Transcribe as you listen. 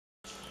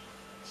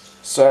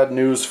Sad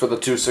news for the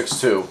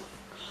 262.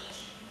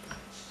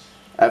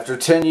 After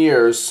 10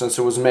 years since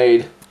it was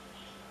made,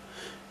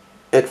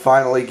 it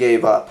finally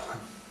gave up.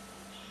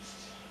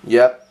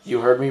 Yep,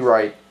 you heard me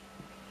right.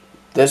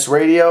 This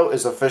radio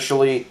is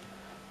officially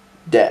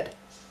dead.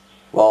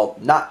 Well,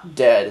 not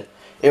dead.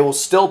 It will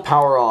still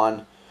power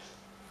on,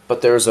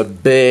 but there's a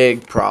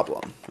big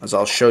problem, as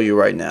I'll show you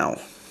right now.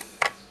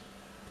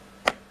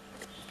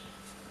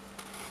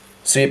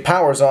 See, it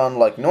powers on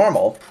like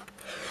normal,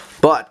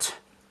 but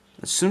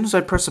as soon as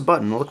I press a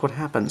button, look what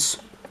happens.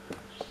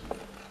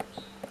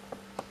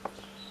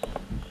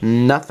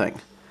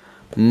 Nothing.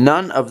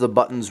 None of the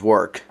buttons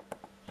work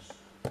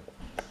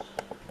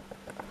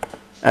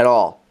at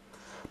all.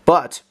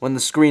 But when the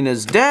screen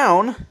is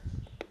down,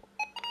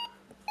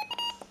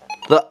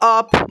 the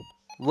up,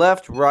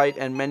 left, right,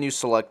 and menu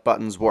select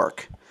buttons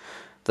work.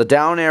 The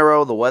down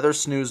arrow, the weather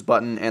snooze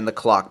button, and the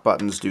clock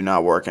buttons do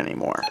not work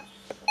anymore.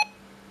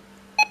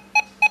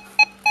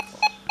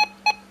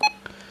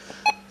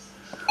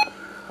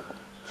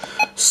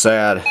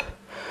 Sad.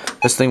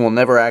 This thing will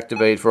never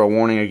activate for a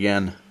warning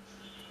again.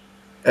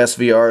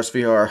 SVR,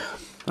 SVR.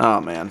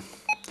 Oh man.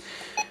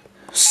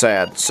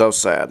 Sad. So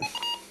sad.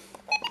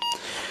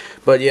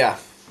 But yeah,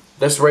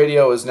 this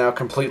radio is now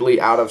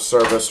completely out of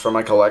service for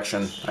my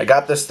collection. I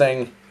got this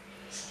thing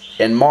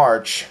in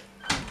March,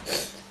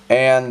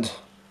 and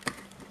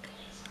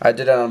I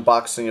did an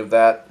unboxing of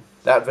that.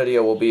 That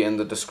video will be in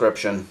the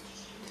description.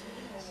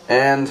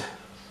 And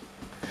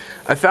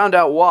I found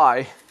out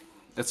why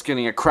it's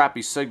getting a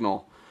crappy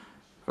signal.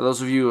 For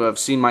those of you who have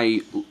seen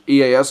my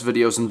EAS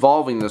videos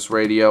involving this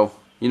radio,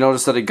 you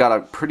notice that it got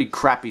a pretty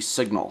crappy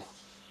signal.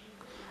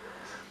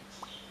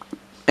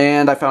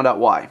 And I found out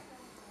why.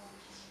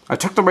 I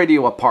took the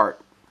radio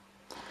apart,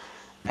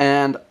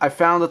 and I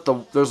found that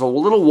there's a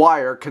little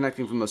wire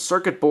connecting from the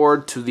circuit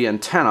board to the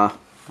antenna.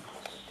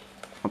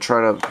 I'll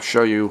try to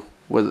show you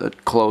with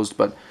it closed,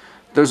 but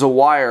there's a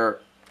wire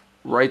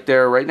right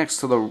there, right next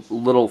to the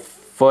little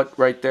foot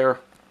right there.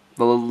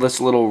 This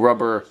little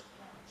rubber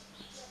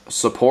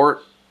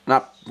support,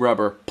 not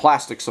rubber,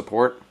 plastic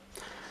support.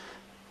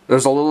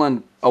 There's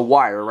a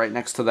wire right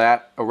next to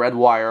that, a red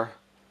wire,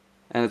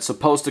 and it's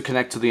supposed to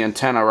connect to the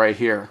antenna right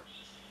here.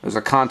 There's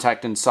a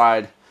contact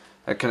inside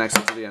that connects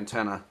it to the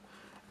antenna,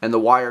 and the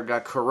wire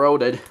got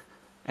corroded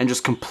and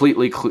just came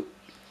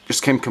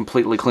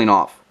completely clean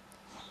off.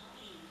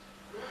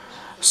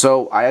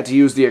 So I had to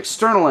use the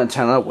external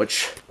antenna,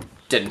 which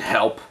didn't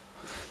help.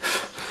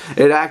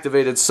 It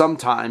activated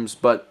sometimes,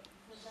 but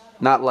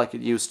not like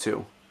it used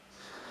to.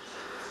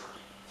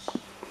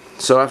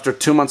 So after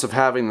 2 months of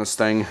having this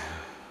thing,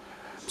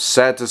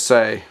 sad to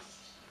say,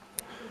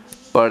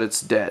 but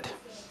it's dead.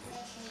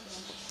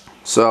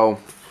 So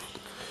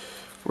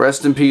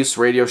rest in peace,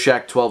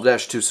 Radioshack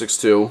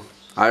 12-262.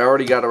 I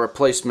already got a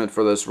replacement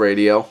for this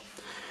radio,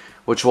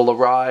 which will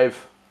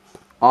arrive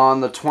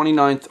on the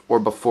 29th or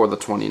before the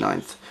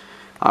 29th.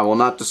 I will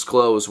not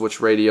disclose which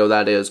radio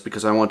that is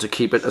because I want to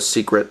keep it a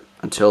secret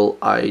until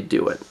I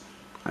do it.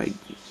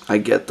 I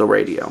get the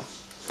radio.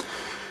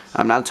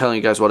 I'm not telling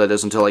you guys what it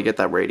is until I get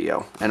that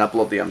radio and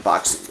upload the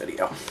unboxing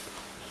video.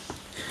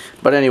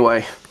 But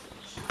anyway,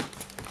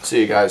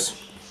 see you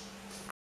guys.